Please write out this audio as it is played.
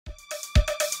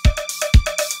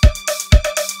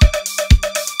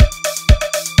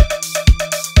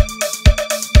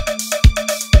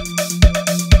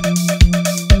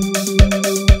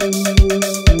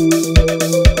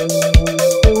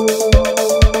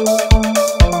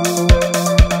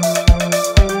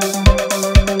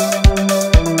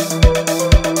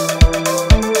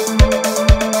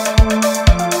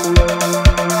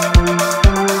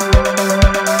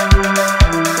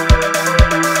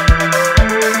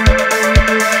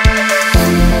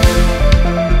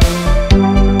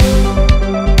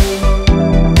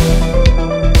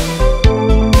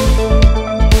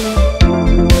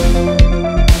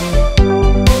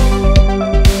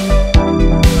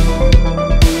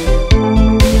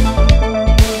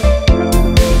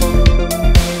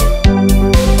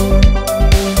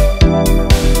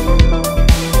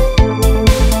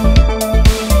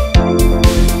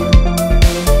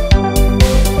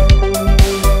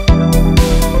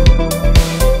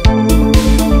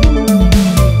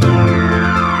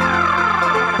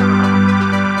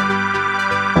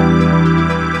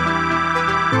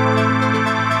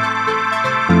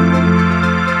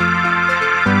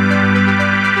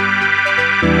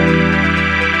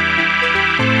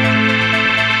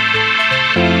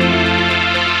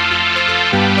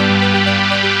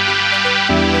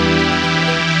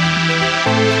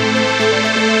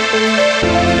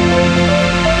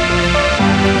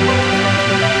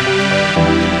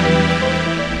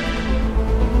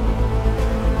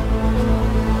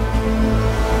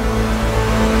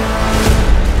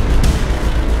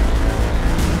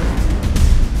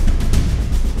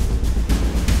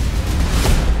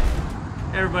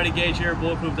Everybody, Gage here,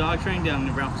 Bulletproof Dog Training down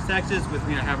in Braunfels, Texas. With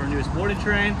me I have our newest board and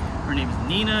train. Her name is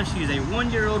Nina. She's a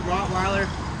 1-year-old Rottweiler.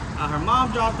 Her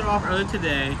mom dropped her off earlier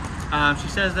today. She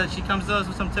says that she comes to us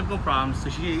with some typical problems.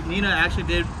 So Nina actually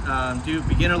did do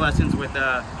beginner lessons with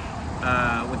us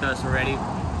already,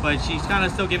 but she's kind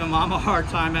of still giving mom a hard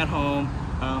time at home.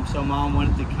 So mom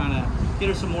wanted to kind of get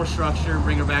her some more structure,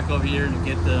 bring her back over here and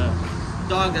get the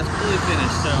dog that's fully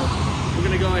finished. So we're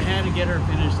gonna go ahead and get her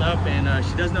finished up, and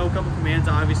she does know a couple commands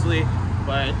obviously,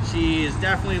 but she is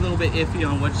definitely a little bit iffy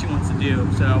on what she wants to do.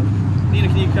 So Nina,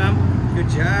 can you come? Good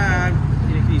job.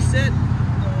 Nina, can you sit?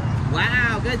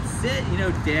 Wow, good sit. You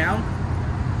know, down.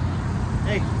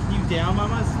 Hey, can you down,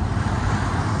 mamas?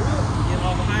 Get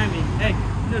all behind me. Hey,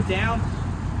 you know, down.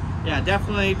 Yeah,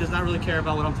 definitely does not really care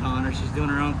about what I'm telling her. She's doing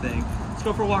her own thing. Let's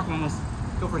go for a walk, mamas.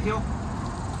 Go for a heel.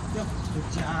 Go.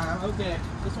 Good job. Okay,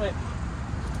 this way.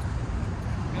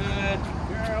 Good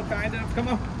girl, kind of. Come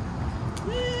on.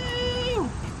 Woo!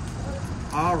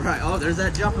 All right. Oh, there's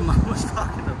that jumping Mom was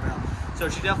talking about. So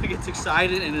she definitely gets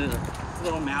excited and a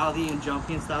little mouthy and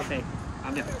jumpy and stuff. Hey,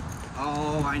 I'm down.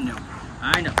 Oh, I know.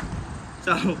 I know.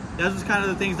 So that's just kind of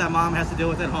the things that Mom has to deal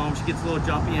with at home. She gets a little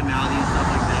jumpy and mouthy and stuff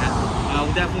like that.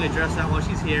 We'll definitely address that while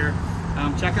she's here.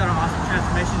 Check out our awesome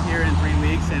transformation here in 3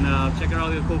 weeks, and check out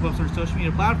all the cool posts on our social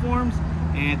media platforms.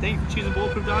 And thank you for choosing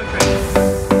Bulletproof Dog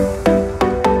Training.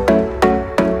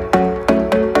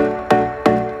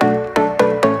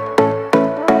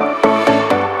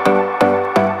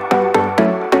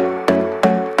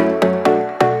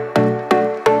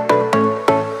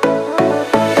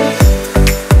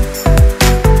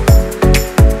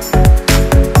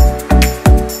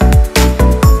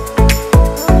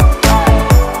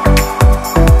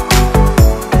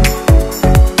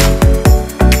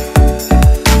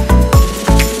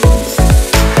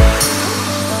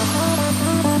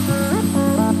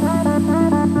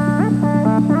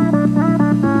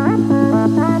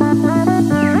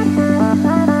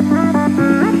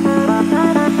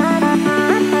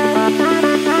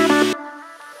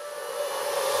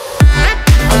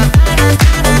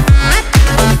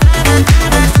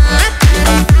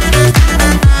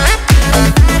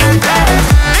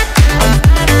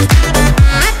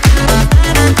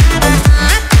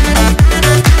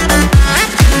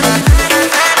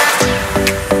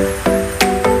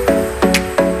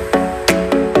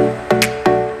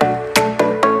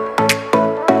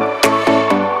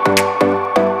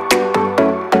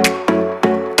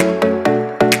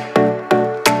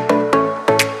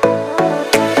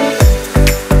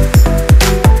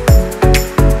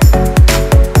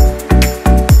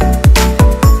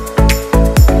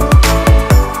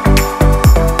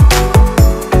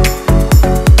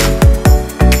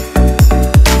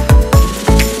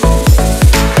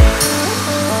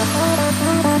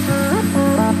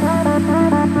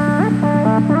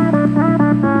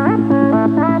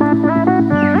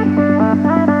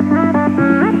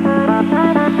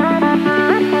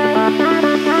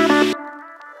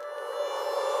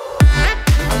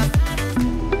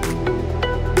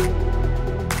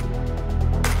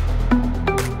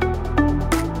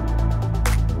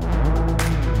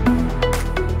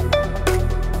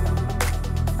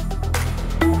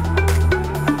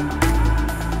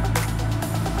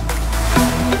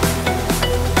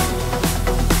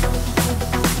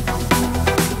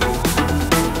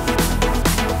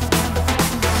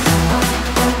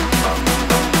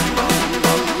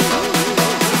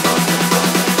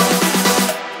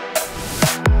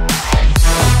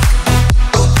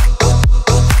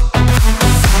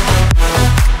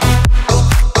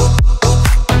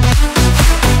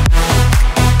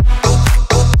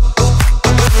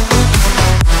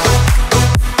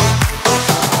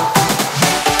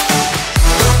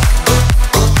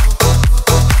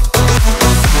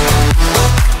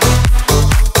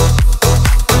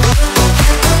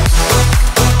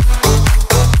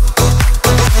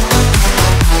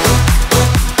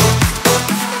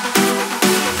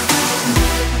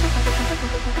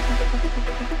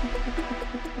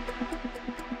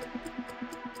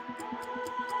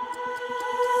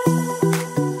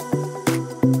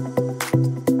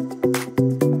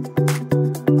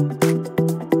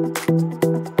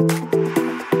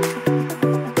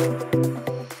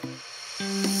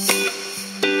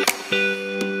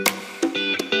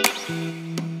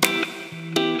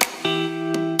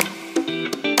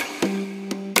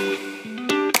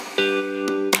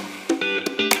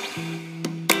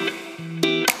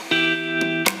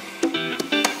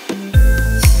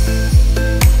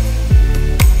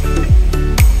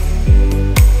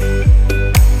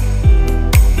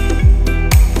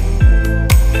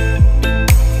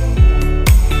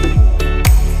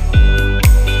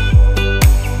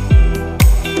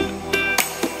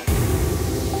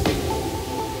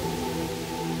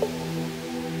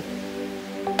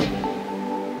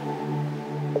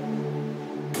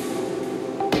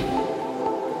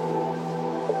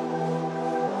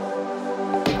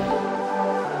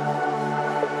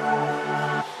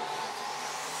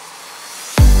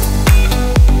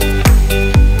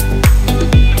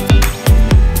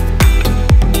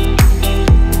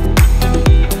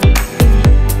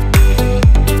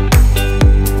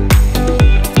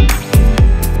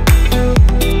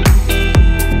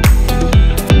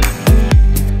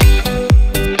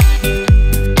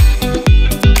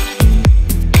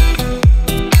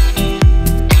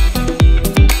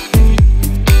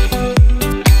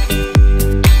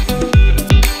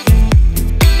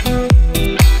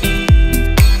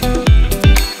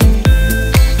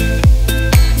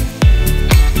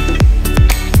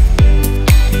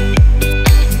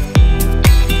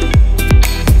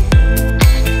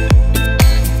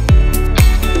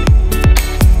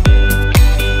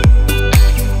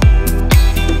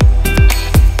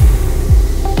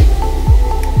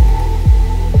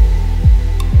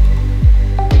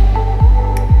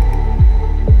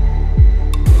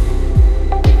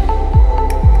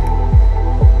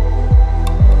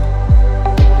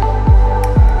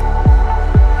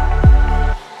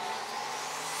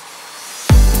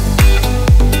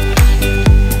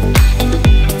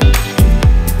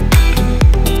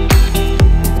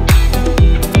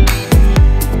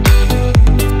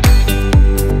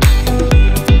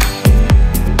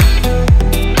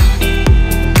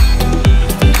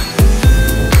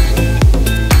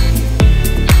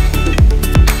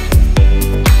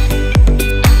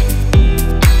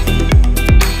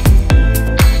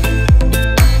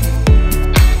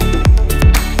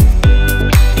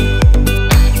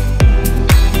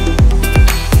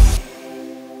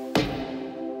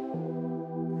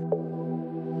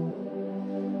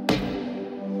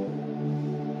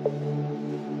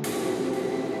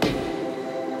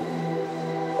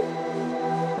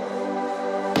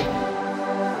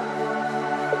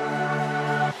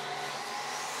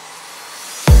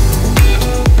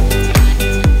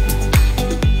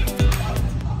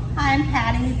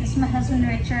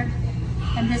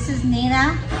 And this is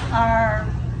Nina, our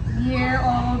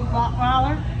year-old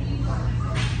Rottweiler.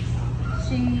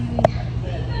 She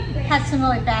had some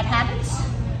really bad habits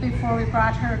before we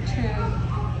brought her to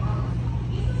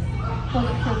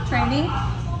Bulletproof Training.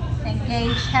 And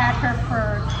Gage had her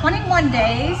for 21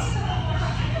 days,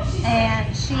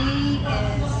 and she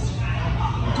is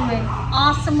doing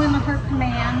awesome with her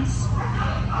commands,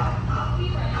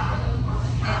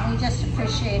 and we just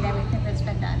appreciate everything that's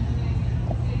been done.